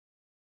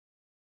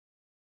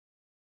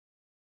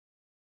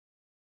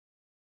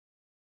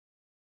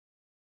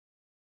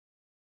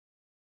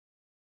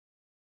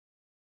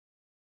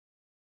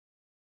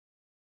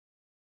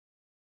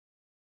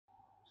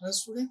Hello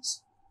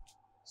students,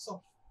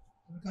 so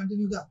we will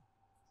continue the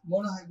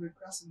monohybrid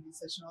cross in this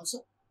session also.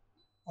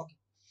 Okay,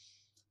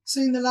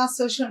 so in the last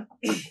session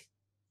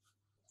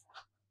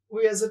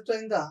we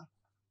ascertained the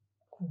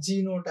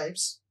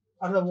genotypes,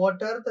 or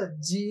what are the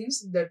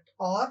genes that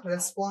are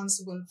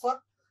responsible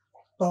for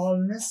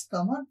tallness,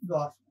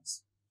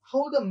 dwarfness.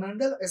 How the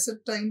Mendel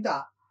ascertained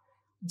the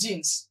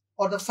genes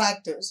or the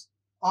factors,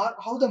 or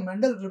how the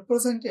Mendel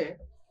represented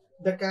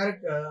the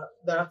character,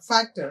 the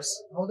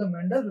factors, how the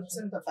Mendel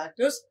represent the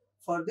factors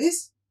for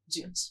these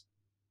genes.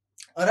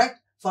 Alright,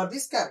 for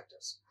these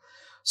characters.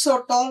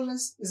 So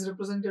tallness is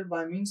represented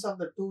by means of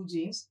the two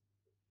genes,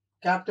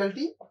 capital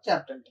T,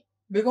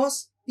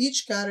 because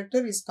each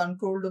character is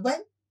controlled by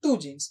two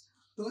genes.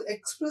 To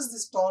express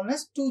this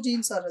tallness, two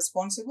genes are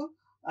responsible,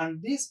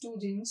 and these two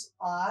genes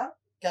are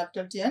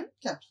capital T and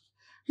capital.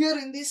 Here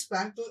in this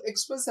plan, to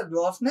express the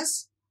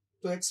dwarfness,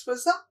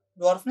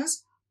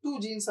 two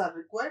genes are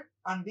required,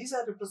 and these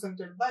are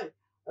represented by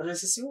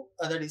recessive,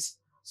 that is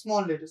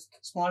small letters,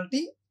 small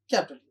t,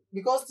 capital T,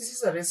 because this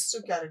is a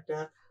recessive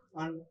character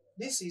and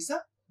this is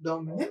a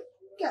dominant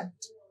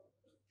character.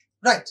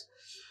 Right.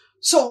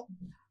 So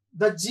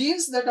the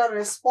genes that are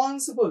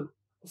responsible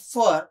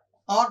for,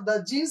 or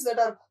the genes that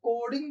are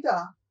coding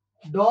the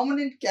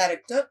dominant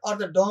character or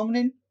the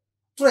dominant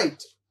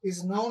trait,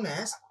 is known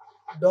as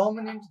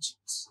dominant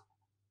genes.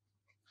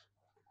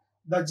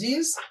 The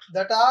genes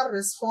that are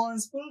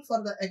responsible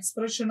for the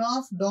expression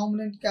of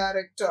dominant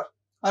character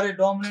or a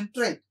dominant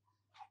trait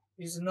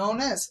is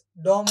known as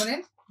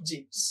dominant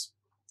genes.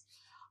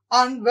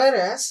 And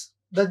whereas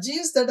the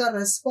genes that are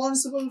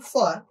responsible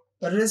for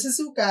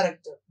recessive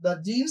character, the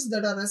genes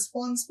that are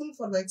responsible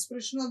for the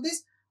expression of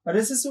this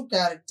recessive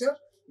character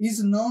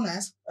is known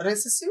as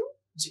recessive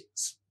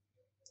genes.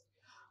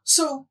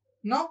 So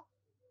now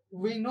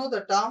we know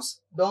the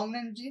terms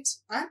dominant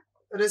genes and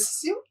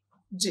recessive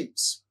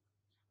genes.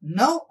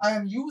 Now I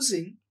am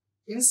using,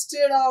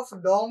 instead of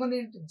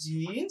dominant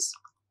genes,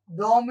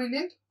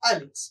 dominant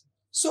alleles.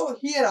 So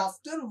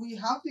hereafter we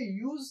have to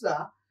use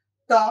the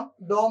term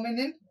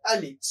dominant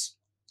alleles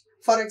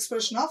for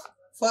expressing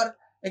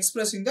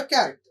the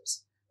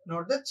characters,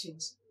 not the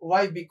genes.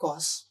 Why?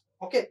 Because,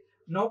 okay,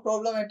 no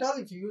problem at all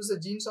if you use the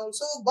genes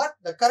also, but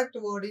the correct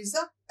word is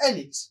the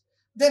alleles.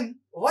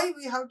 Then why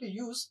we have to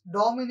use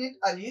dominant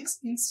alleles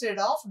instead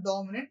of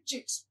dominant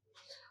genes?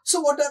 So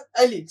what are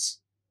alleles?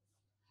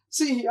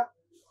 See here,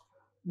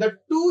 the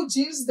two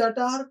genes that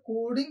are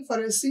coding for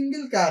a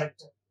single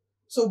character.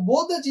 So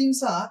both the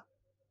genes are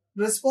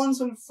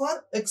responsible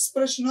for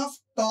expression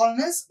of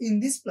tallness in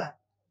this plan.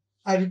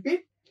 I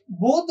repeat,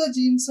 both the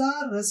genes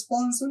are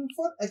responsible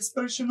for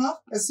expression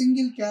of a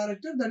single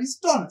character, that is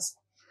tallness.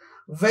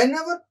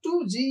 Whenever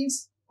two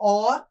genes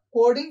are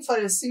coding for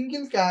a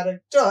single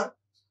character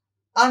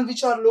and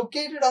which are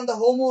located on the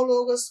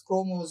homologous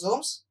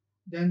chromosomes,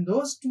 then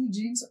those two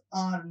genes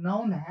are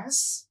known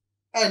as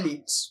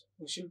alleles.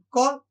 We should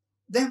call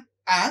them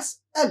as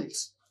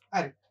alleles.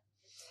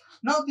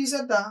 Now these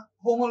are the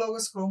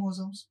homologous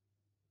chromosomes.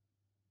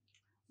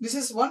 This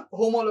is one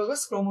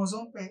homologous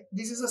chromosome pair.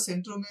 This is a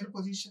centromere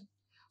position.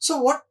 So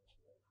what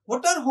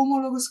are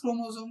homologous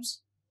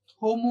chromosomes?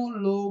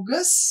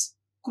 Homologous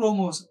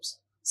chromosomes.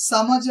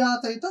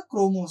 Samajatayita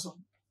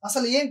chromosome.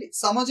 అసలు ఏంటి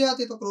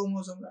సమజాతీత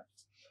chromosome?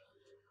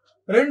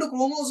 రెండు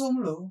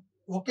క్రోమోసోమ్లు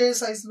ఒకే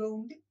సైజులో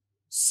ఉండి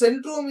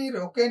centromere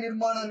ఒకే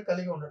నిర్మాణాన్ని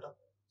కలిగి ఉండటం.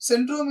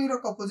 Centromere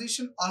యొక్క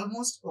position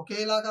almost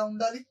ఒకేలాగా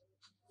ఉండాలి,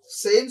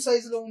 సేమ్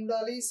సైజులో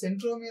ఉండాలి,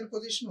 సెంట్రోమీర్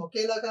పొజిషన్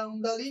ఒకేలాగా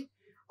ఉండాలి.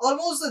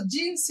 Almost the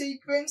gene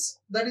sequence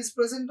that is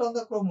present on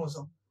the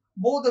chromosome,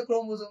 both the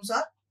chromosomes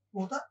are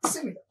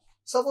similar.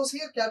 Suppose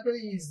here capital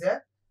E is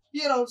there,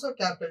 here also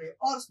capital A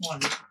or small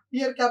a.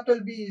 Here capital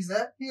B is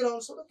there, here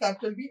also the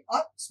capital B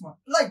or small,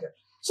 like that.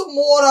 So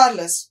more or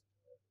less,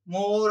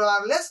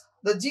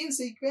 the gene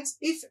sequence,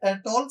 if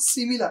at all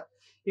similar,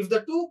 if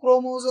the two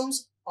chromosomes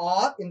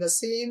are in the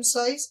same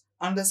size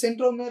and the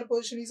centromere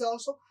position is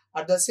also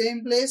at the same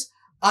place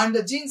and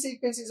the gene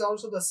sequence is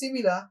also the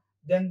similar,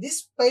 then this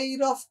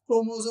pair of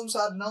chromosomes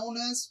are known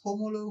as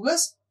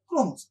homologous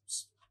chromosomes.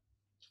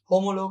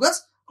 Homologous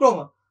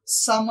chromosome.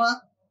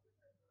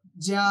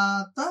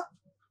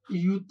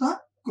 సమజాతయుత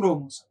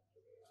chromosome.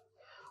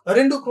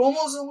 రెండు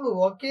క్రోమోసోమ్లు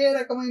ఒకే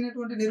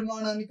రకమైనటువంటి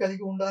నిర్మాణాన్ని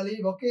కలిగి ఉండాలి,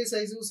 ఒకే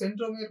size,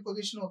 సెంట్రోమేర్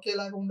position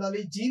ఒకేలాగా ఉండాలి,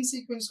 gene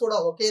sequence కూడా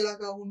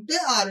ఒకేలాగా ఉంటే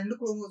ఆ రెండు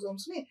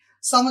క్రోమోసోమ్స్ ని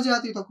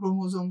సమజాతీత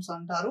క్రోమోసోమ్స్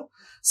అంటారు.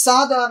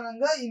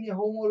 సాధారణంగా in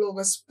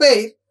homologous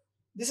pair,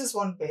 this is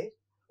one pair,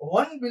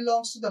 one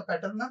belongs to the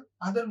paternal,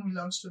 other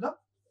belongs to the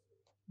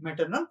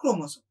maternal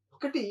chromosome.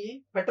 ఒకటి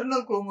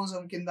paternal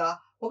chromosome కింద,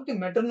 ఒకటి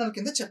maternal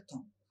కింద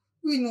చెప్తాం.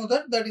 We know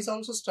that is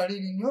also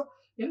studied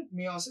in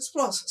meiosis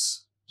process,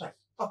 right?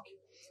 Okay,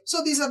 so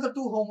these are the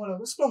two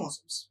homologous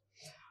chromosomes.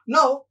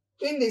 Now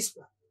in this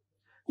plan,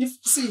 if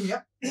see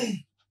here,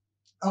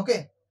 okay,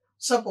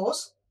 suppose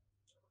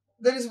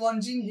there is one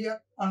gene here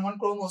on one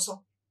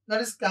chromosome,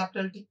 that is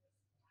capital T,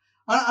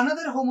 and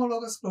another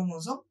homologous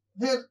chromosome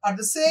here at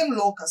the same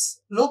locus.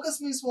 Locus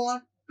means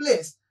what?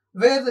 Place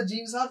where the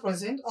genes are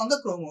present on the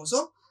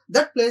chromosome.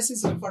 That place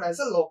is referred as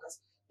a locus.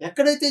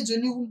 ఎక్కడైతే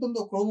జన్యువు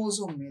ఉంటుందో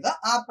chromosome మీద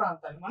ఆ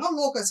ప్రాంతాన్ని మనం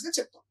locus గా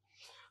చెప్తాం.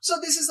 So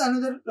this is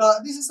another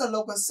this is the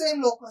locus, same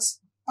locus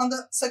on the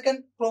second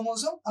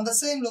chromosome. On the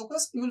same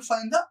locus you will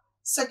find the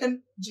second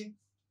gene.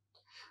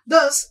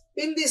 Thus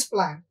in this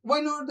plant we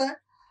know that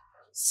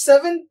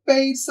 7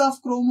 pairs of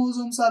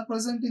chromosomes are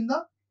present in the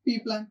pea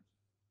plant.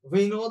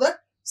 We know that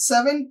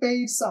 7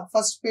 pairs of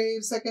first pair,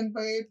 second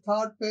pair,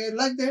 third pair,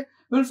 like that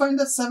we will find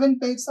the 7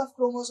 pairs of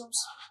chromosomes.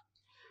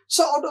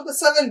 So out of the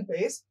 7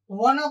 pairs,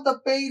 one of the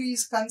pair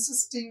is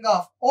consisting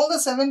of, all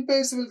the 7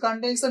 pairs will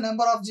contain the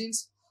number of genes.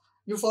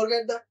 You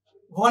forget that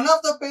one of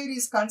the pair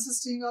is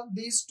consisting of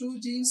these 2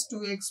 genes to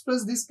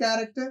express this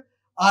character,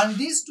 and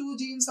these 2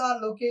 genes are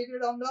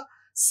located on the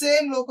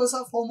same locus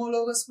of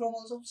homologous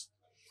chromosomes,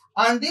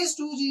 and these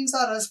 2 genes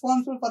are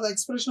responsible for the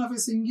expression of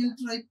a single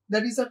trait,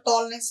 that is the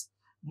tallness.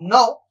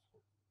 Now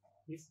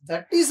if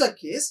that is the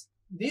case,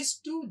 these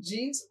 2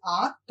 genes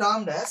are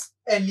termed as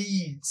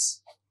alleles.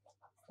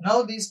 Now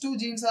these 2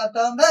 genes are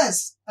termed as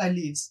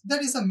alleles.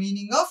 That is the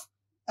meaning of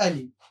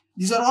allele.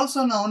 These are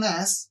also known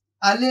as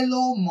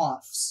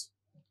allelomorphs.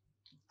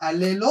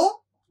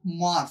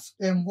 Allelomorph,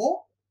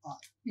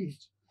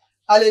 M-O-R-P-H.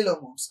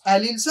 Allelomorphs.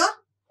 Alleles are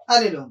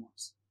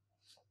allelomorphs.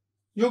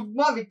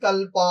 యుగ్మ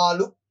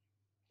వికల్పాలు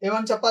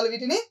ఏమని చెప్పాలి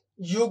వీటిని?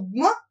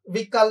 యుగ్మ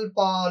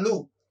వికల్పాలు,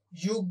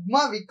 యుగ్మ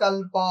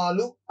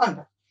వికల్పాలు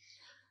అంటారు.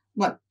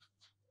 మరి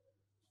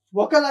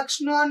ఒక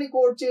లక్షణాన్ని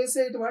కోడ్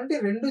చేసేటువంటి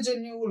 2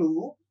 జన్యువులు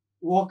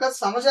ఒక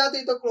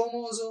సమజాతీయ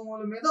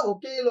క్రోమోజోముల మీద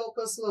ఒకే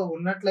లోకస్ లో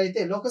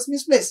ఉన్నట్లయితే, లోకస్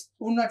మీన్స్ ప్లేస్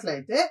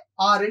ఉన్నట్లయితే,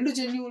 ఆ 2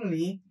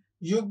 జన్యువులని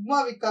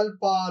యుగ్మ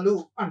వికల్పాలు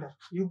అంటారు.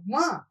 యుగ్మ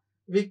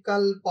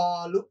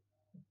వికల్పాలు,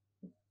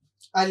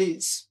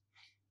 alleles,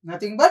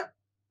 nothing but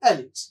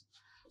alleles.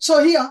 So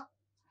here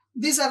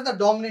these are the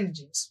dominant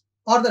genes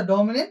or the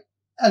dominant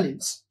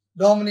alleles,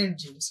 dominant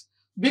genes.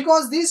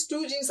 Because these 2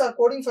 genes are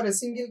coding for a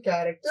single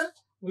character,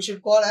 we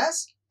should call as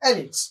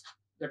alleles.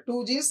 The 2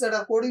 genes that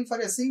are coding for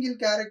a single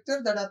character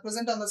that are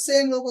present on the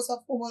same locus of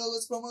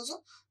homologous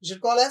chromosome, we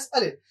should call as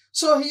allele.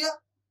 So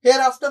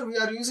hereafter we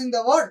are using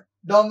the word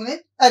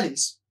dominant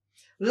alleles.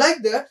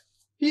 Like that,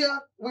 here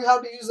we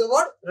have to use the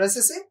word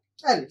recessive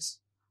alleles.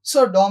 So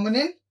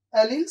dominant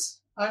alleles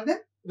and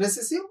then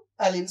recessive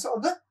alleles of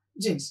the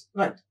genes,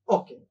 right?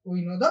 Okay, we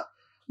know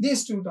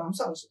these 2 terms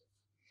also.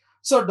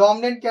 So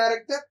dominant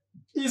character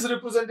is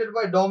represented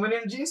by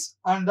dominant genes,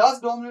 and those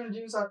dominant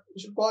genes are, we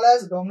should call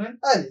as dominant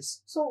alleles.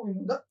 So we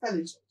know the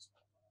alleles.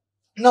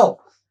 Now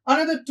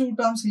another 2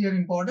 terms here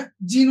important: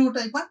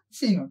 genotype and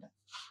phenotype.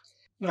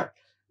 Right,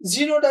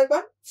 genotype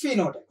and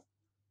phenotype.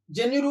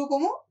 జన్యు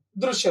రూపము,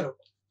 దృశ్య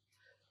రూపం.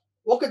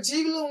 ఒక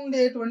జీవిలో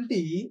ఉండేటువంటి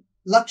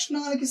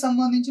లక్షణానికి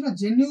సంబంధించిన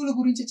జన్యువుల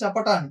గురించి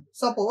చెప్పటానికి,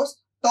 సపోజ్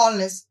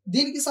టాల్నెస్,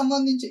 దీనికి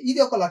సంబంధించి ఇది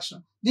ఒక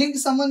లక్షణం, దీనికి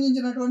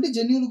సంబంధించినటువంటి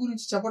జన్యువుల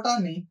గురించి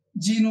చెప్పటాన్ని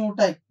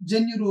జీనోటైప్,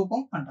 జన్యు రూపం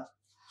అంటారు.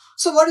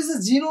 So what is the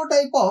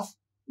genotype of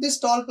this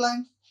tall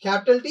plant?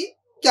 Capital T,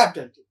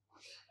 capital T.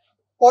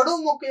 పొడవు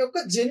మొక్క యొక్క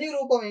జన్యు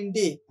రూపం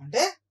ఏంటి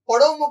అంటే,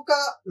 పొడవు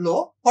మొక్కలో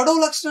పొడవు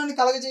లక్షణాన్ని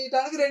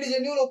కలగజేయడానికి 2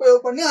 జన్యువులు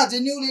ఉపయోగపడి, ఆ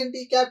జన్యువులు ఏంటి?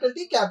 Capital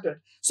T, capital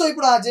T. So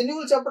ఇప్పుడు ఆ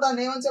జన్యువులు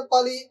చెప్పడాన్ని ఏమని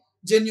చెప్పాలి?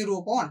 జన్యు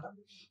రూపం అంటారు.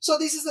 So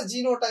this is the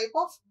genotype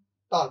of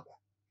tall plant.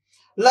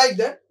 Like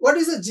that, what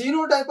is the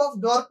genotype of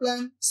dwarf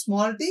plant?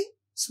 Small t,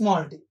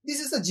 small t. This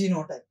is the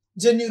genotype.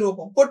 జన్యు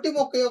రూపం. పొట్టి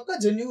మొక్క యొక్క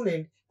జన్యువులు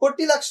ఏంటి?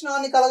 పొట్టి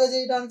లక్షణాన్ని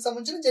కలగజేయడానికి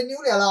సంబంధించిన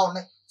జన్యువులు ఎలా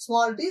ఉన్నాయి?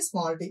 Small tea,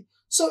 small tea.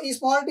 So ఈ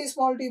స్మాల్ టీ,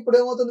 స్మాల్ టీ ఇప్పుడు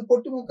ఏమవుతుంది?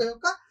 పొట్టి మొక్క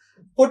యొక్క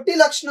పొట్టి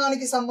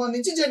లక్షణానికి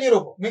సంబంధించి జన్యు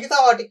రూపం, మిగతా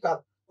వాటికి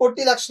కాదు,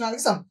 పొట్టి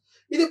లక్షణానికి సంబంధించి.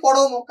 ఇది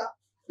పొడవు మొక్క.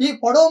 ఈ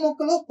పొడవు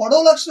మొక్కలో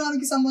పొడవు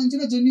లక్షణానికి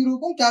సంబంధించిన జన్యు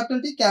రూపం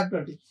క్యాపిటల్ టీ,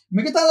 క్యాపిటల్ టీ.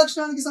 మిగతా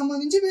లక్షణానికి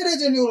సంబంధించి వేరే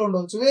జన్యువులు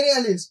ఉండవచ్చు, వేరే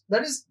alleles.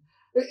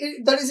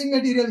 That is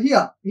immaterial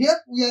here. Here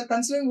we are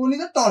considering only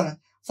the tallness.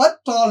 For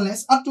tallness,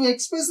 or to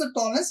express the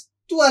tallness,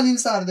 2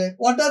 alleles are there.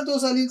 What are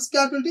those alleles?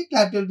 Capital T,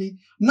 capital T.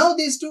 Now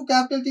these 2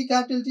 capital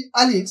T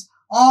alleles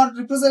are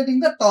representing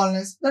the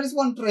tallness. That is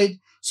one trait.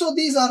 So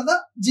these are the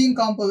gene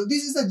composition.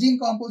 This is the gene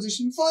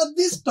composition for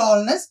this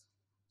tallness.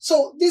 So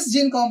this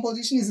gene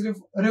composition is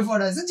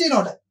referred as a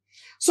genotype.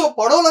 So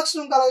పొడవు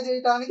లక్షణం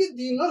కలగజేయడానికి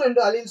దీనిలో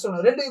 2 alleles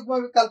ఉన్నాయి, 2 యుగ్మ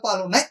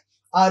వికల్పాలు ఉన్నాయి.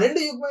 ఆ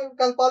 2 యుగ్మ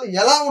వికల్పాలు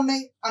ఎలా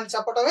ఉన్నాయి అని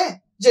చెప్పటమే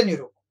జన్యు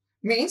రూపం.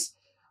 మీన్స్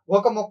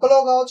ఒక మొక్కలో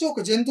కావచ్చు,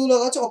 ఒక జంతువులో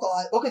కావచ్చు,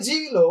 ఒక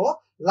జీవిలో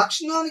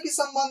లక్షణానికి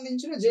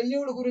సంబంధించిన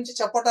జన్యువుల గురించి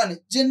చెప్పటాన్ని,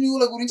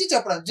 జన్యువుల గురించి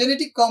చెప్పడం,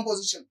 జెనెటిక్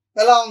కాంపోజిషన్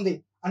ఎలా ఉంది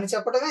అని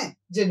చెప్పడమే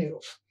జన్యు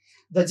రూపం.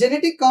 The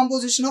genetic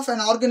composition of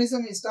an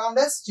organism is termed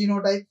as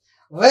genotype,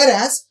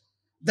 whereas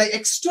the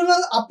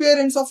external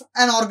appearance of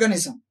an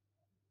organism,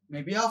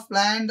 maybe of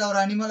plant or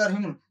animal or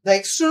human, the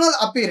external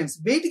appearance,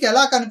 బయటికి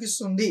ఎలా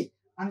కనిపిస్తుంది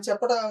అని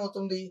చెప్పడం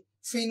ఏమవుతుంది?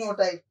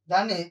 ఫినోటైప్.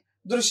 దాన్ని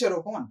దృశ్య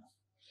రూపం అంటారు.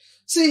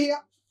 See here,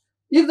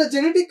 if the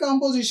genetic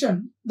composition,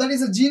 that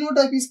is a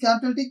genotype, is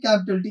capital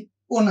T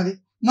ఉన్నది,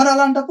 మరి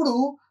అలాంటప్పుడు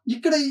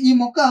ఇక్కడ ఈ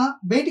మొక్క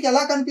బయటికి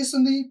ఎలా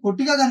కనిపిస్తుంది?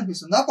 పొట్టిగా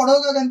కనిపిస్తుందా,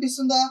 పొడవుగా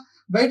కనిపిస్తుందా?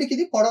 బయటికి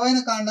ఇది పొడవైన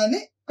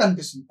కాండాన్ని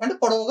కనిపిస్తుంది, అంటే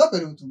పొడవుగా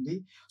పెరుగుతుంది.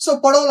 సో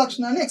పొడవు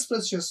లక్షణాన్ని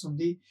ఎక్స్ప్రెస్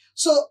చేస్తుంది.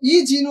 సో ఈ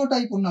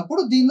జీనోటైప్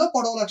ఉన్నప్పుడు దీనిలో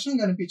పొడవు లక్షణం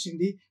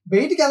కనిపించింది.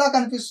 బయటికి ఎలా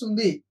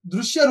కనిపిస్తుంది?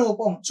 దృశ్య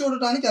రూపం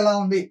చూడటానికి ఎలా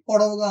ఉంది?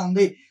 పొడవుగా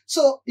ఉంది.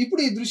 సో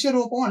ఇప్పుడు ఈ దృశ్య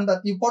రూపం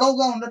అంటారు, ఈ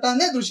పొడవుగా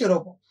ఉండటాన్ని దృశ్య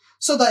రూపం.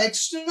 So the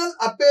external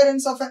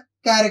appearance of a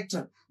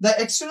character, the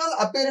external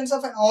appearance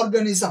of an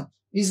organism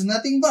is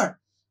nothing but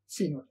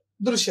phenotype,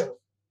 దృశ్య రూపం.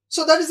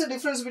 So that is the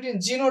difference between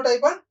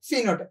genotype and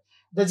phenotype.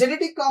 The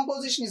genetic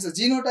composition is a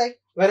genotype,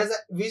 whereas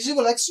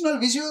the external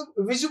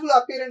visible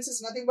appearance is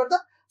nothing but the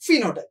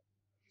phenotype.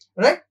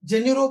 Right?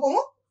 Jenu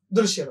roopamu,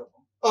 drishya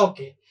roopam.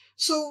 Okay.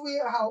 So we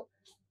have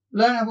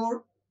learned about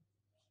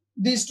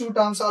these two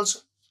terms also.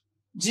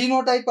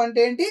 Genotype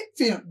ante enti,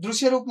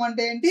 drishya roopam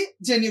ante enti,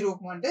 jenu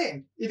roopam ante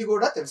enti. Idi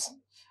kuda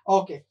telusundi.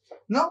 Okay.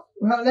 Now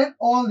we have learned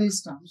all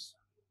these terms.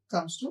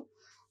 Comes to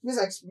this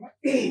experiment.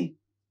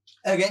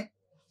 Again.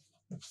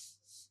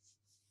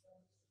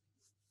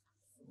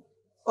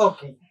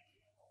 Okay.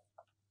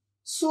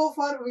 So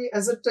far we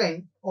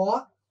ascertained or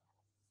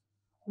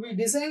we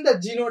designed the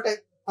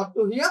genotype. Up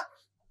to here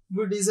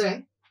we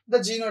designed the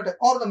genotype,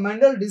 or the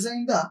Mendel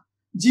designed the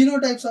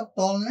genotypes of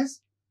tallness,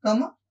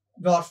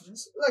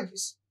 dwarfness, like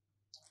this.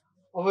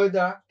 Over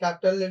the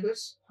capital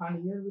letters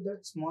and here with the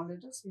small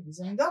letters he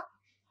designed the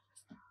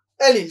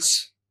alleles.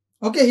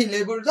 Okay, he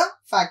labeled the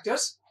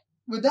factors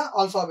with the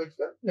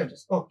alphabetical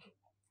letters. Okay.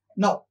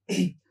 Now,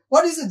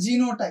 what is the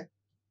genotype?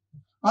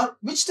 Or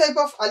which type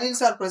of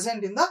alleles are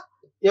present in the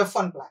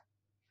F1 plant?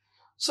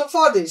 So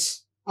for this,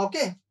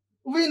 okay,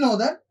 we know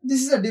that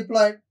this is a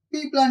diploid.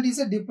 P plant is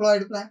a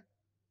diploid plant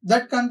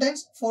that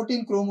contains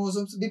 14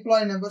 chromosomes,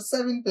 diploid number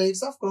 7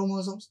 pairs of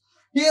chromosomes.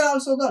 Here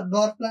also the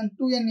dwarf plant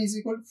 2n is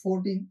equal to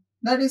 14.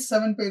 That is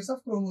 7 pairs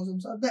of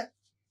chromosomes are there.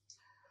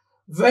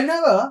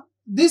 Whenever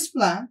this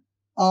plant,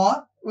 or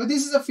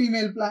this is a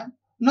female plant,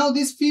 now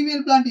this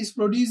female plant is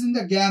producing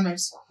the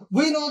gametes.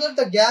 We know that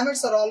the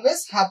gametes are always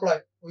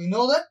haploid. We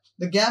know that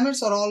the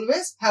gametes are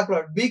always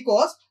haploid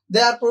because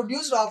they are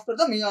produced after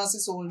the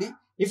meiosis only.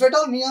 If at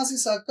all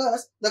meiosis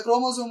occurs, the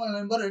chromosomal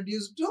number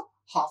reduced to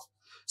half.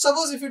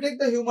 Suppose if you take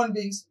the human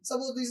beings,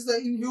 suppose this is the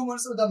in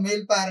humans with the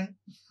male parent,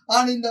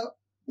 and in the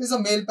this is a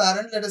male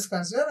parent, let us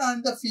consider,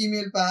 and the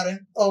female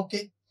parent.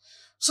 Okay.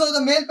 So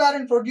the male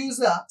parent produces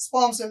the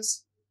sperm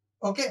cells.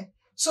 Okay.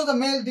 So the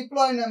male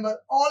diploid number,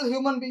 all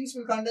human beings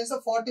will contain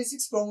the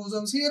 46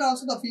 chromosomes. Here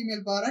also the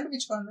female parent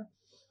which contains,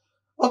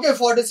 okay,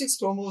 46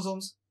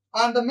 chromosomes.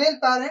 And the male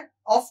parent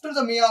after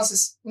the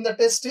meiosis in the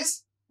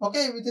testis,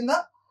 okay, within the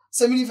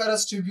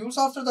seminiferous tubules,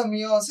 after the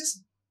meiosis,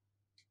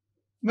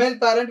 male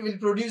parent will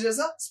produce as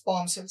a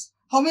sperm cells.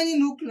 How many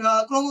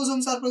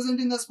chromosomes are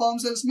present in the sperm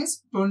cells?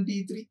 Means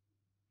 23.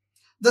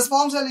 The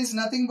sperm cell is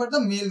nothing but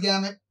the male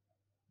gamete.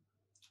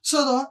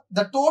 So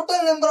the total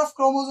number of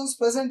chromosomes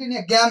present in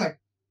a gamete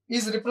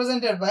is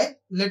represented by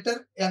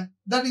letter N.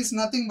 That is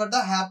nothing but the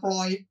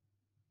haploid.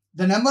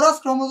 The number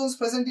of chromosomes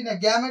present in a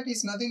gamete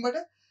is nothing but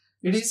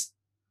it is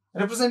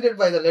represented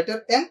by the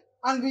letter N,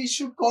 and we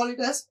should call it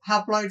as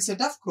haploid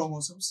set of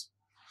chromosomes.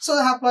 So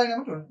the haploid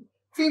number 20.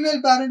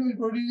 Female parent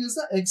will produce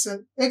the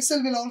XL.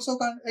 XL will also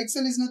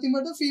XL is nothing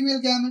but the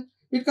female gamete.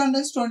 It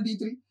contains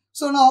 23.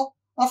 So now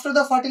after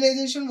the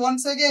fertilization,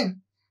 once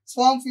again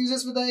sperm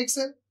fuses with the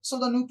XL. So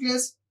the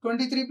nucleus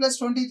 23 plus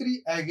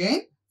 23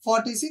 again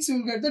 46, you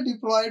will get the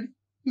diploid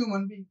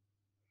human being.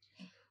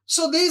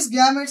 So these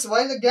gametes,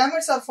 while the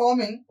gametes are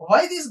forming,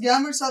 why these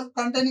gametes are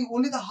containing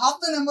only the half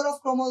the number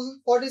of chromosomes,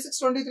 46,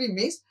 23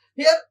 means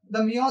here the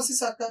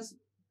meiosis occurs.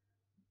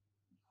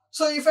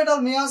 So if at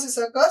all meiosis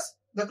occurs,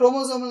 the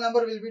chromosomal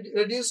number will be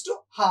reduced to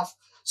half.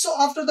 So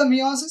after the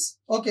meiosis,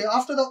 okay,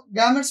 after the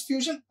gametes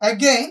fusion,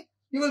 again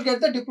you will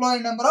get the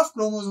diploid number of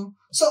chromosomes.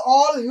 So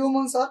all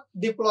humans are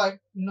diploid,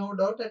 no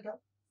doubt at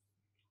all.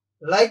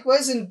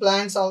 Likewise in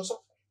plants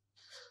also.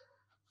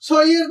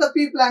 So here the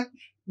P plant.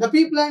 The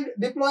P plant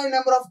diploid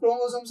number of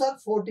chromosomes are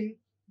 14.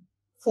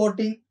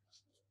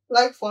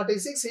 Like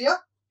 46 here.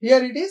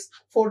 Here it is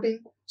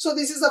 14. So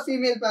this is a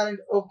female parent.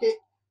 Okay.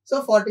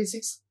 So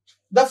 46.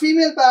 The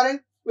female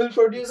parent will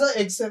produce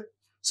a XL.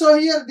 So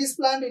here this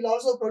plant is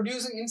also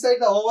producing inside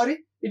the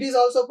ovary. It is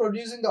also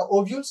producing the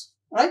ovules.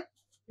 Right?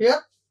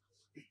 Here.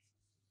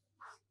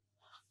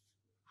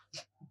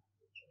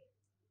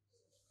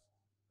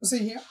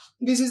 See here.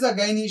 This is the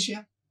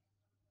gynoecium.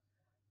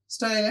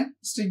 Style and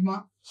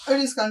stigma. It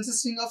is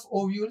consisting of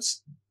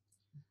ovules.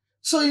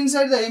 So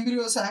inside the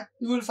embryo sac,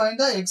 you will find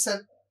the egg cell.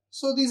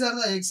 So these are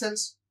the egg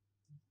cells.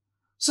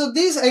 So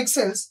these egg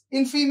cells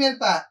in female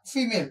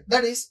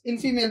that is in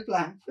female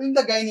plant, in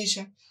the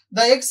gynoecium,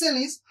 the egg cell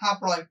is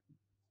haploid.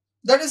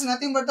 That is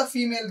nothing but the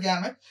female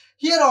gamete.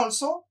 Here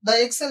also the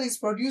egg cell is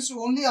produced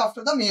only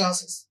after the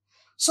meiosis.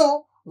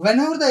 So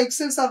whenever the egg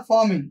cells are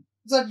forming,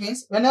 that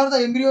means whenever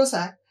the embryo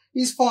sac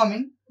is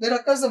forming, there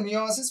occurs the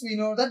meiosis. We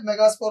know that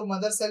megaspore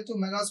mother cell to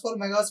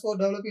megaspore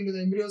develop into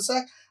the embryo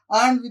sac,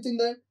 and within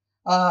the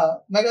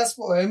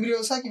megaspore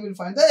embryo sac you will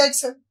find the egg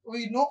cell.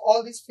 We know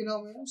all these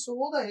phenomena. So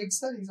the egg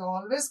cell is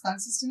always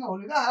consisting of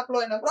only the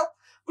haploid number of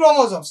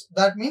chromosomes.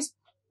 That means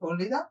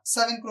only the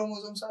 7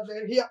 chromosomes are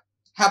there here,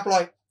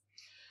 haploid.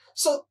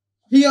 So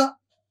here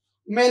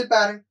male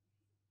parent,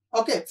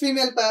 okay,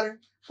 female parent,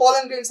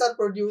 pollen grains are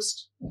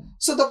produced.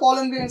 So the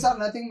pollen grains are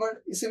nothing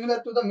but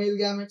similar to the male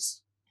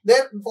gametes.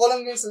 Their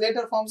pollen grains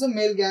later forms the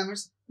male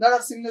gametes that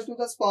are similar to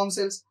the sperm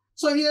cells.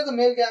 So here the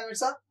male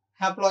gametes are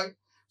haploid.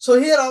 So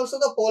here also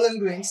the pollen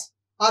grains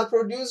are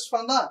produced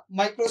from the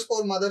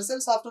microspore mother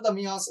cells after the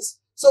meiosis.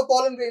 So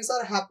pollen grains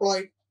are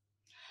haploid.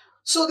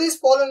 So these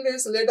pollen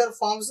grains later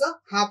forms the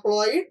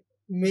haploid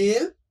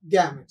male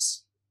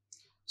gametes.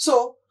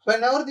 So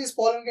whenever these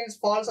pollen grains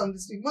falls on the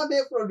stigma, they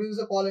produce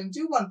the pollen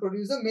tube and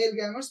produce the male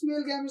gametes.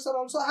 Male gametes are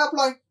also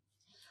haploid.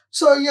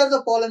 So here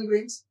the pollen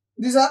grains,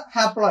 these are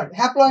haploid.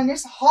 Haploid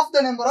means half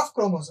the number of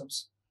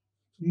chromosomes.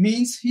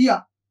 Means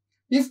here,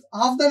 if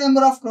half the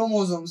number of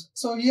chromosomes,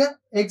 so here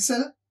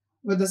XL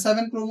with the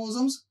 7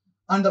 chromosomes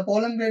and the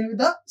pollen grain with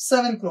the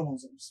 7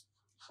 chromosomes.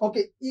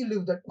 Okay, you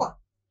leave that part.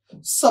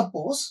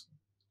 Suppose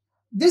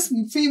this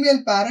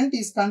female parent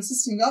is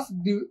consisting of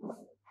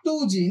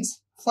 2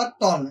 genes for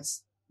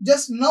tallness.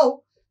 Just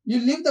now, you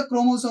leave the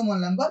chromosomal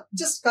number,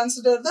 just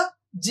consider the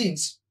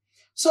genes.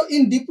 So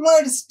in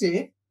diploid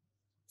state,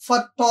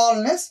 for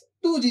tallness,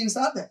 2 genes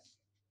are there.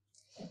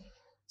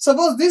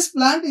 Suppose this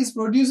plant is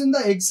producing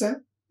the egg cell,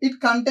 it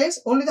contains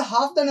only the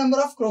half the number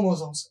of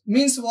chromosomes.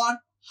 Means what?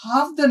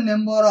 Half the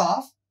number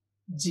of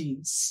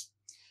genes.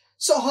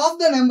 So half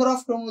the number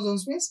of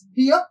chromosomes means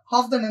here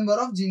half the number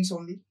of genes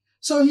only.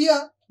 So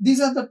here these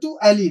are the 2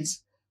 alleles.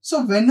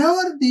 So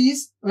whenever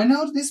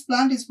this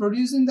plant is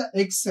producing the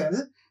egg cell,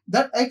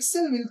 that egg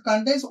cell will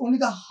contains only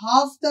the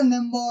half the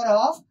number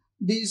of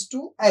these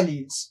 2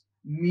 alleles.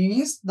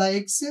 Means the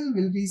egg cell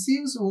will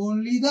receive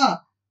only the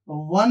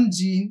 1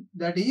 gene,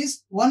 that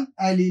is 1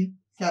 allele,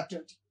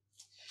 capital T.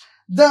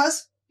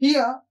 Thus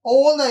here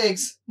all the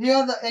eggs,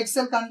 here the egg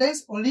cell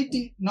contains only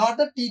T, not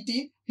the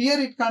TT. Here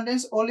it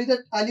contains only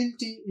the allele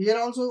T, here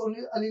also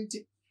only allele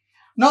T.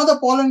 Now the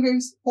pollen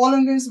grains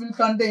will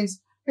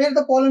contains, here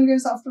the pollen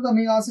grains after the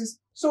meiosis.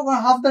 So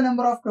half the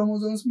number of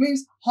chromosomes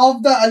means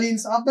half the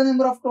alleles. Half the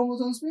number of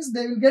chromosomes means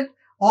they will get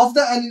half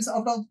the alleles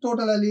out of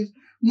total alleles.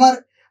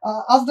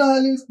 Half the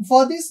alleles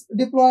for this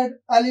diploid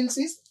alleles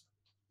is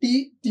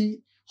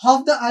TT.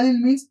 Half the allele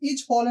means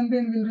each pollen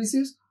grain will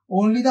receive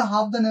only the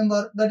half the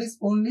number, that is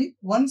only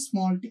 1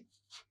 small t.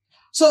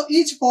 So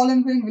each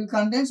pollen grain will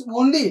contain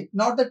only,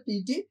 not the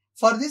TT.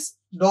 For this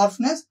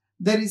dwarfness,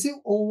 they receive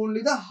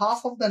only the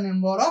half of the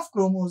number of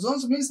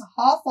chromosomes, means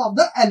half of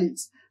the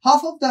alleles.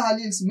 Half of the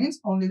alleles means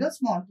only the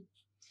small t.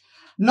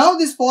 Now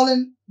this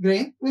pollen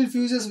grain will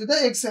fuses with the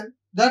egg cell.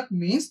 That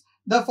means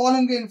the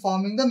pollen grain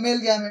forming the male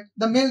gamete.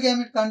 The male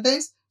gamete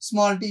contains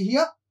small t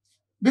here.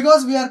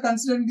 Because we are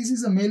considering this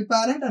is a male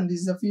parent and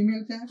this is a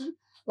female parent,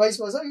 vice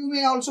versa, you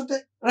may also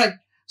take, right.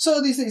 So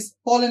this is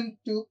pollen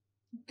tube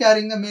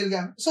carrying the male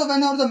gamete. So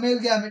whenever the male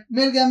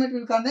gamete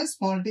will contain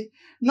small t.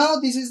 Now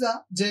this is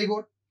the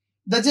zygote.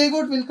 The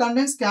zygote will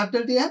contain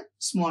capital T and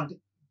small t.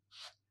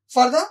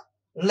 For the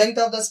length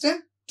of the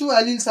stem, 2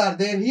 alleles are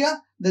there here.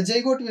 The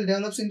zygote will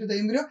develop into the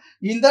embryo.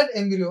 In that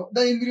embryo,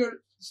 the embryo,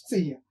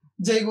 see here,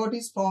 zygote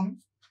is formed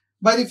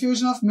by the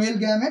fusion of male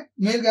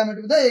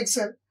gamete with the egg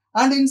cell.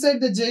 And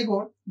inside the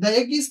zygote, the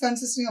egg is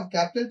consisting of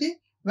capital T,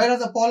 whereas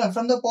the pollen,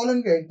 from the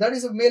pollen grain, that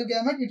is a male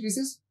gamete, it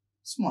receives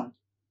small t.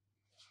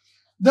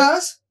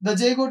 Thus, the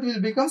zygote will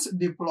becomes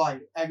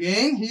diploid.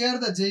 Again, here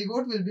the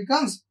zygote will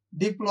becomes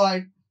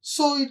diploid.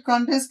 So, it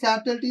contains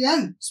capital T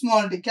and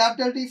small t.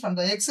 Capital T from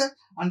the egg cell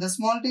and the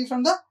small t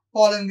from the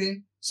pollen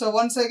grain. So,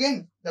 once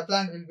again, the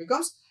plant will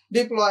becomes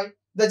diploid.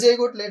 The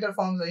zygote later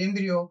forms the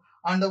embryo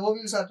and the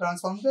ovules are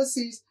transformed to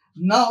seeds.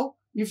 Now,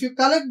 if you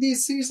collect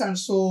these seeds and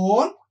so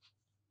on,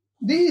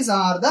 these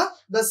are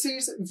the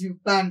seeds if you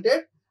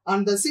planted,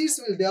 and the seeds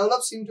will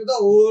develop into the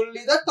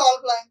only the tall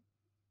plant.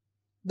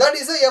 That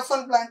is a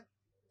F1 plant.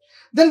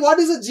 Then what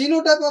is the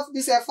genotype of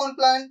this F1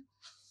 plant?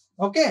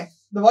 Okay.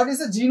 What is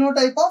the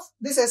genotype of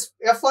this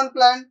F1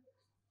 plant?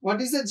 What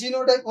is the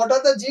genotype? What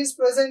are the genes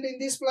present in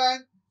this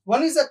plant?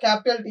 One is a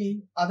capital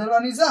T, other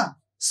one is a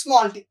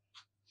small t.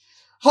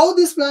 How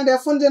this plant,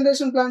 F1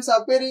 generation plants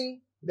are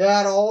appearing? They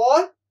are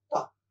all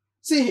tall.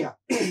 See here.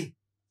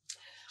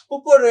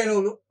 పుప్పొడి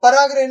రేణువులు,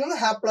 పరాగ రేణువులు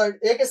haploid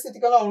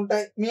ఏకస్థితికలో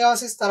ఉంటాయి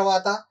meiosis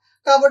తర్వాత.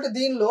 కాబట్టి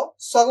దీనిలో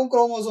సగం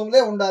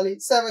క్రోమోజోమ్లే ఉండాలి,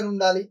 7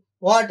 ఉండాలి.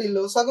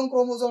 వాటిల్లో సగం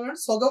క్రోమోజోమ్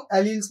అంటే సగం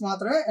అలీల్స్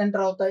మాత్రమే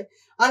ఎంటర్ అవుతాయి.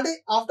 అంటే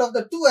out of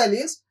the 2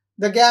 alleles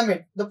the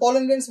gamete, the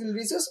pollen grains will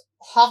receive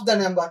half the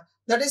number,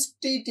 that is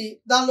TT.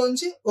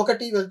 దానిలోంచి ఒక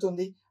T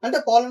వెళ్తుంది. అంటే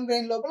pollen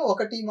grain లోపల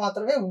ఒక T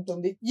మాత్రమే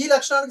ఉంటుంది. ఈ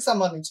లక్షణానికి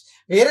సంబంధించి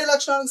వేరే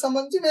లక్షణానికి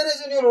సంబంధించి వేరే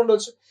జన్యువులు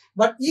ఉండొచ్చు.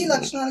 బట్ ఈ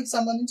లక్షణానికి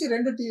సంబంధించి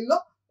 2 Tల్లో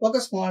ఒక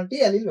స్మాల్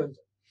t అలీల్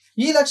వెళ్తుంది.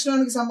 ఈ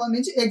లక్షణానికి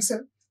సంబంధించి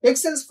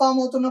ఎక్సెల్స్ ఫామ్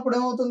అవుతున్నప్పుడు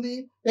ఏమవుతుంది?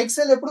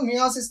 ఎక్సెల్ ఎప్పుడు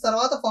మియాసిస్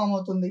తర్వాత ఫామ్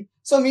అవుతుంది.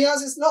 సో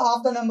మియాసిస్ లో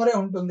హాఫ్ ద నెంబరే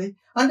ఉంటుంది.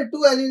 అంటే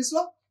 2 అలీల్స్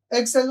లో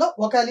ఎక్సెల్ లో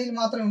ఒక అలీల్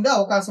మాత్రమే ఉండే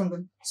అవకాశం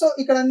ఉంటుంది. సో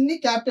ఇక్కడ అన్ని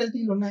క్యాపిటల్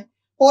టీలు ఉన్నాయి.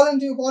 pollen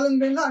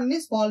grain లో అన్ని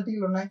స్మాల్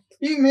టీలు ఉన్నాయి.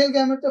 ఈ మేల్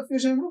గ్యామెట్ తో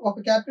ఫ్యూజన్ ఒక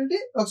క్యాపిటల్ టీ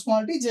ఒక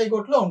స్మాల్ టీ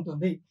జైగోట్ లో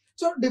ఉంటుంది.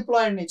 సో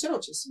డిప్లాయిడ్ నేచర్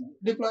వచ్చేస్తుంది.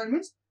 Diploid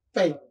means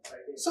pair.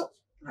 So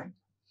right.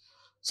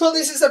 So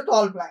this is a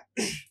tall plant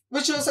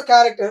which shows a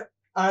character.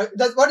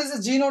 What is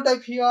the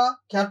genotype here?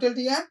 Capital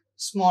T and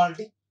small t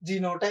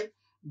genotype.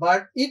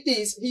 But it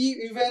is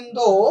even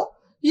though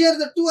here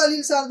the two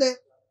alleles are there.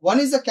 One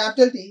is the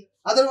capital T,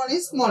 other one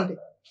is small t.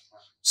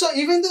 So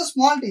even though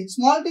small t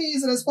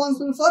is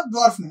responsible for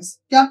dwarfness,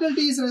 capital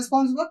T is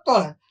responsible for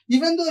tallness.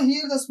 Even though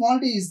here the small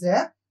t is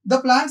there, the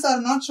plants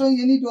are not showing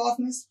any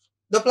dwarfness.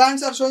 The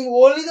plants are showing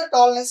only the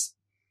tallness.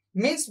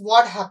 Means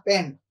what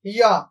happened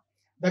here?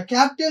 The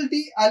capital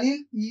T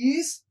allele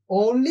is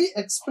only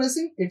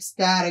expressing its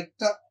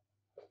character.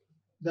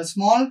 The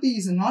small t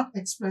is not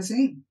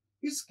expressing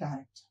its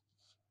character.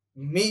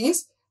 Means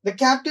the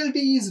capital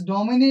T is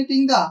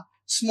dominating the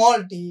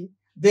small t,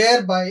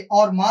 thereby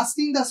or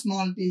masking the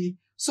small t.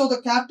 So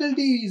the capital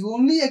T is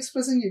only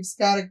expressing its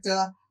character.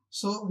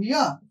 So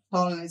here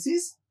tallness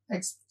is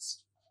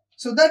expressed.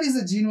 So that is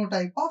the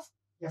genotype of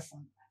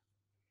F1.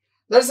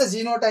 That is the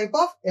genotype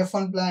of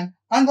F1 plant.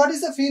 And what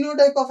is the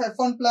phenotype of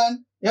F1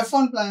 plant?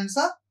 F1 plants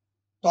are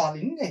tall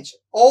in nature.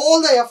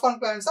 All the F1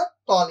 plants are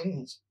tall in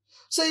nature.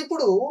 So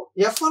ఇప్పుడు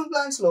F1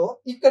 plants లో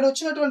ఇక్కడ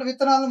వచ్చినటువంటి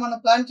విత్తనాలు మనం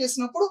plant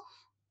చేసినప్పుడు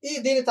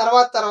దీని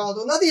తర్వాత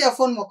ఉంది అది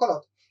F1 మొక్కలు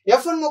అవుతాయి.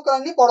 F1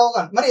 మొక్కలన్నీ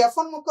పొడవుగా. మరి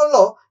F1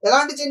 మొక్కల్లో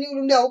ఎలాంటి జన్యువులు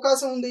ఉండే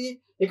అవకాశం ఉంది?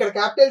 ఇక్కడ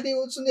క్యాపిటల్ టీ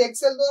వస్తుంది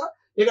ఎక్సెల్ ద్వారా,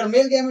 ఇక్కడ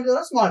మేల్ గ్యామెట్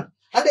ద్వారా స్మాల్.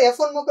 అంటే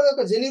F1 మొక్కల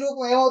యొక్క జన్యు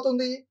రూపం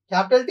ఏమవుతుంది?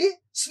 Capital T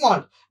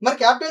small. మరి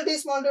క్యాపిటల్ టీ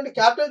స్మాల్ అంటే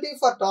capital T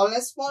for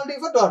టాల్నెస్, small tea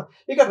for dwarf.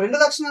 ఇక్కడ రెండు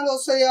లక్షణాలు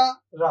వస్తాయా?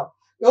 రావు.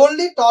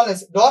 ఓన్లీ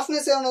టాల్నెస్.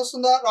 డార్ఫ్నెస్ ఏమైనా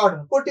వస్తుందా?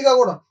 రావడం. పొట్టిగా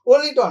కూడా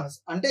ఓన్లీ టాల్నెస్.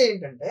 అంటే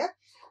ఏంటంటే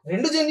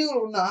రెండు జన్యువులు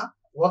ఉన్నా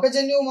ఒక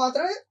జన్యువు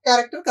మాత్రమే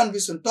క్యారెక్టర్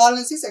కనిపిస్తుంది.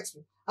 టాల్నెస్ ఈస్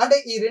ఎక్స్ప్రెస్. అంటే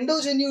ఈ రెండో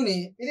జన్యువుని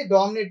ఇది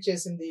డామినేట్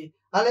చేసింది,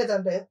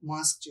 లేదంటే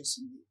మాస్క్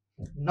చేసింది.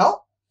 Now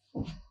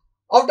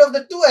out of the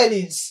two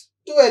alleles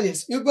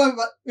యుగ్మ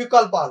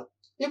వికల్పాలు.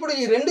 ఇప్పుడు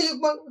ఈ రెండు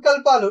యుగ్మ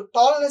వికల్పాలు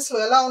టాల్నెస్ లో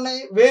ఎలా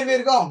ఉన్నాయి?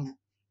 వేరువేరుగా ఉన్నాయి.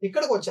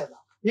 ఇక్కడికి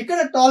వచ్చేద్దాం. ఇక్కడ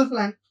tall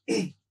plant.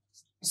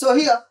 So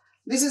here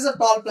this is a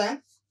tall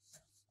plant.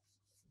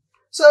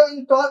 So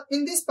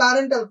in this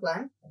parental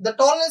plant, the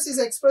tallness is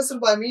expressed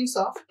by means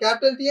of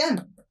capital T and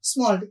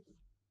small t.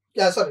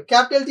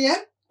 Capital T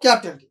and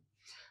capital T.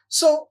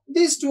 So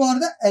these two are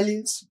the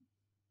alleles.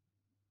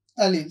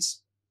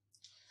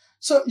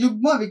 So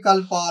yugma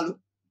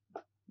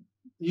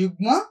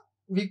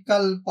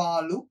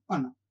vikalpalu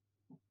anna.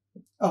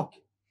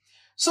 Okay.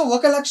 So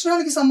ఒక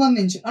లక్షణానికి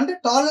సంబంధించి అంటే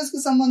టాలెన్స్ కి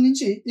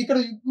సంబంధించి ఇక్కడ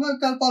యుగ్మ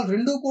వికల్పాలు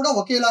రెండు కూడా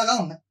ఒకేలాగా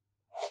ఉన్నాయి.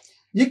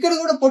 ఇక్కడ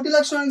కూడా పొట్టి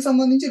లక్షణానికి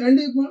సంబంధించి రెండు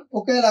యుగ్మాలు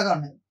ఒకేలాగా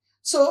ఉన్నాయి.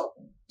 So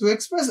to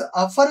express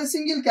for a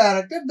single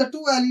character the two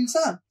alleles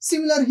are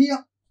similar here.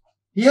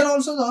 Here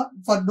also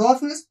for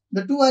dwarfness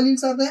the two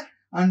alleles are there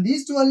and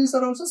these two alleles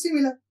are also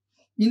similar.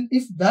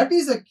 If that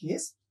is the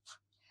case,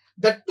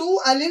 the two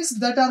alleles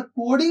that are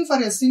coding for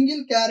a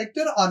single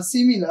character are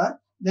similar,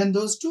 then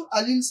those two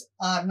alleles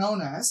are known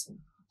as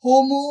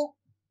homozygous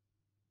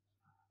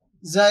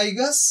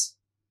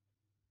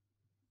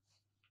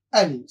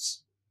alleles.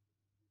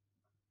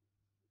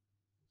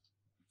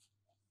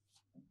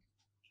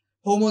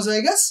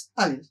 Homozygous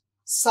alleles.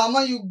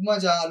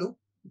 సమయుగ్మజాలు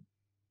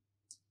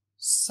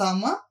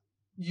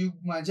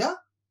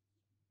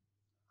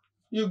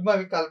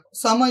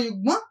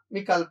సమయుగ్మ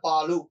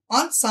వికల్పాలు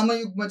on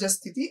సమయుగ్మజ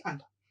స్థితి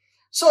అంట.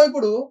 So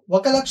ఇప్పుడు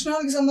ఒక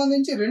లక్షణానికి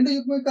సంబంధించి రెండు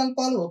యుగ్మ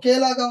వికల్పాలు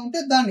ఒకేలాగా ఉంటే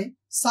దాన్ని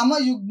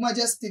సమయుగ్మజ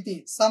స్థితి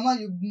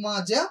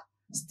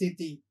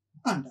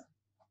అంటారు.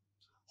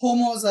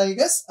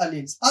 Homozygous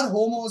alleles or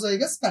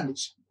homozygous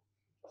condition.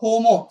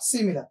 Homo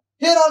similar.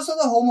 Here also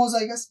the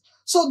homozygous.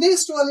 So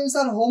these two alleles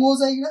are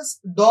homozygous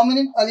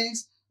dominant alleles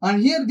and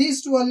here these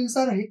two alleles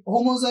are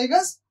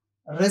homozygous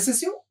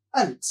recessive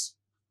alleles.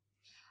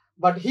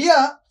 But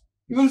here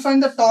you will find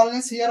the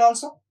tallness here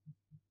also.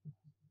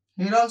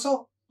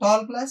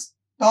 Tall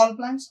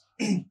plants.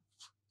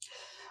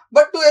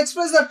 But to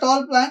express the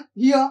tall plant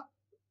here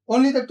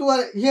only the two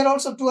here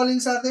also two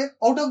alleles are there.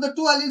 Out of the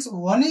two alleles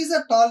one is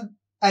a tall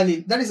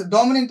allele, that is a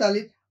dominant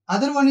allele,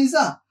 other one is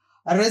a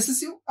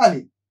recessive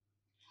allele.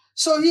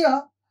 So here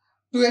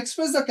to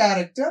express the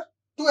character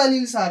two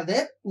alleles are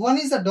there, one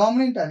is the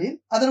dominant allele,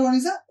 other one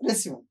is a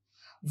recessive.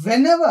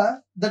 Whenever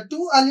the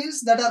two alleles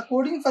that are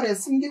coding for a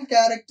single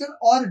character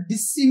are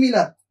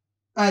dissimilar,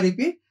 I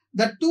repeat,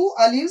 the two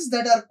alleles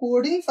that are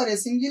coding for a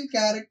single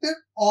character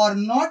are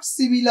not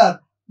similar,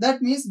 that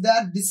means they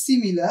are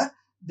dissimilar,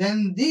 then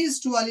these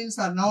two alleles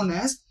are known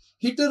as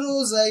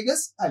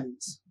heterozygous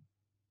alleles.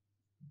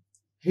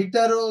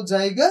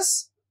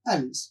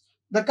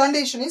 The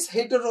condition is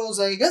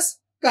heterozygous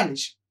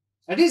condition.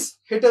 That is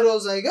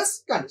heterozygous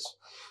condition.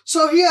 So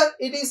here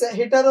it is a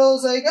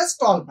heterozygous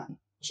tall plant.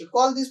 You should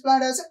call this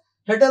plant as a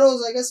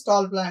heterozygous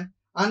tall plant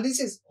and this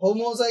is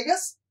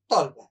homozygous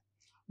tall plant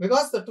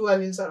because the two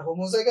alleles are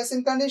homozygous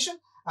in condition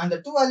and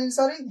the two alleles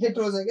are in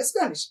heterozygous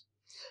condition.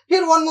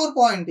 Here one more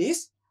point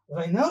is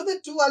whenever the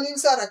two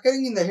alleles are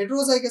occurring in the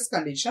heterozygous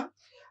condition,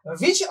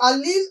 which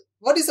allele,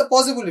 what is the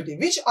possibility?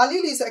 Which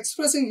allele is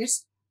expressing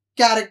its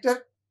character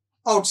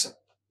outside?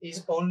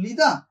 Is only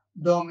the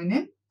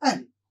dominant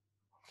allele.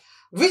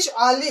 Which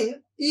allele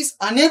is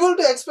unable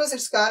to express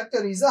its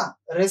character is a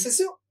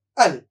recessive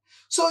allele.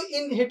 So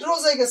in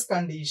heterozygous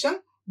condition,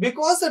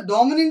 Because the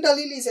dominant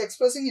allele is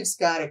expressing its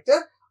character,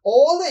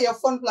 all the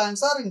F1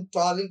 plants are in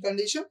tolerant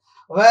condition,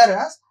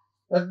 whereas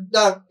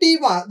the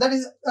T1, that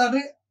is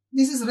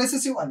this is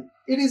recessive allele.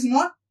 It is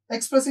not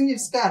expressing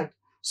its character.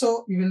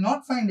 So you will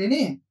not find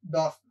any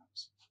dwarf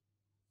plants.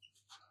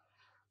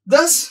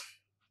 Thus,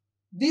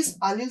 these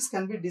alleles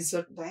can be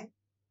discernified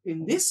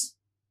in this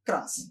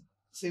cross.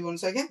 See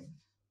once again,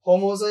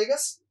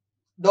 homozygous,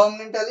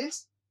 dominant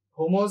alleles,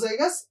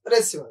 homozygous,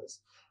 recessive alleles.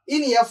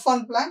 In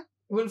F1 plant,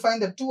 you will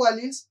find the two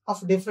alleles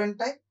of different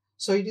type.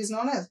 So it is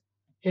known as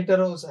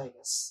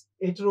heterozygous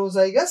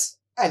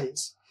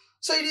alleles.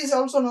 So it is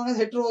also known as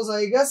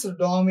heterozygous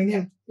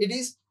dominant. It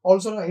is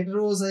also known as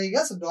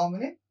heterozygous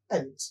dominant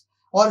alleles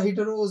or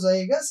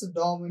heterozygous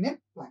dominant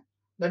plant.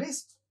 That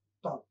is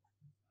tall.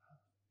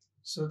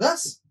 So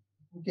thus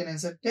we can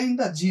ascertain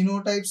the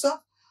genotypes of.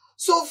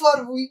 So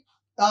far we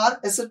are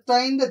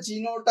ascertain the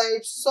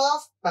genotypes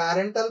of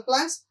parental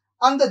plants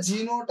and the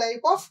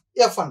genotype of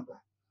F1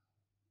 plant.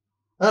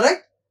 Alright.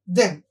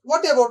 Then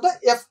what about the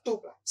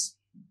F2 plants?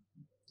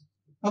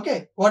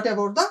 Okay. What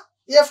about the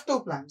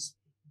F2 plants?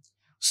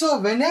 So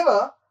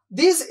whenever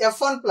these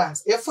F1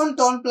 plants, F1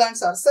 tall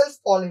plants are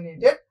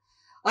self-pollinated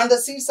and the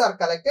seeds are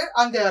collected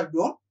and they are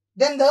grown,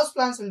 then those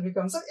plants will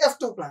become the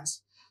F2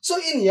 plants. So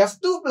in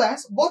F2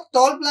 plants, both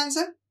tall plants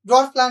and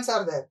dwarf plants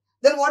are there.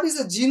 Then what is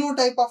the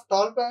genotype of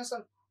tall plants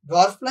and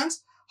dwarf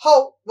plants?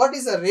 What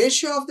is the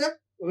ratio of that?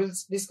 We will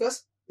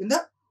discuss in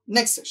the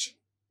next session.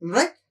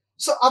 Right?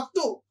 So up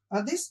to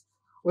this,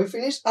 we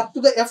finished up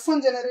to the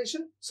F1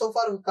 generation. So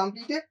far we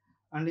completed,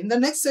 and in the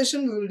next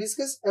session we will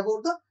discuss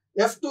about the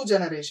F2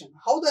 generation.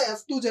 How the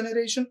F2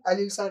 generation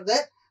alleles are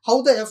there,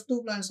 how the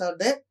F2 plants are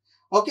there.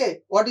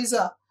 Okay, what is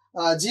the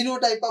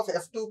genotype of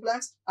F2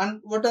 plants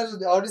and what is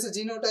the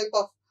genotype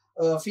of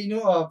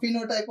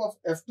phenotype of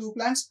F2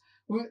 plants.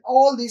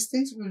 All these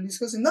things we will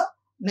discuss in the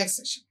next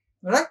session.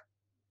 Alright,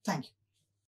 thank you.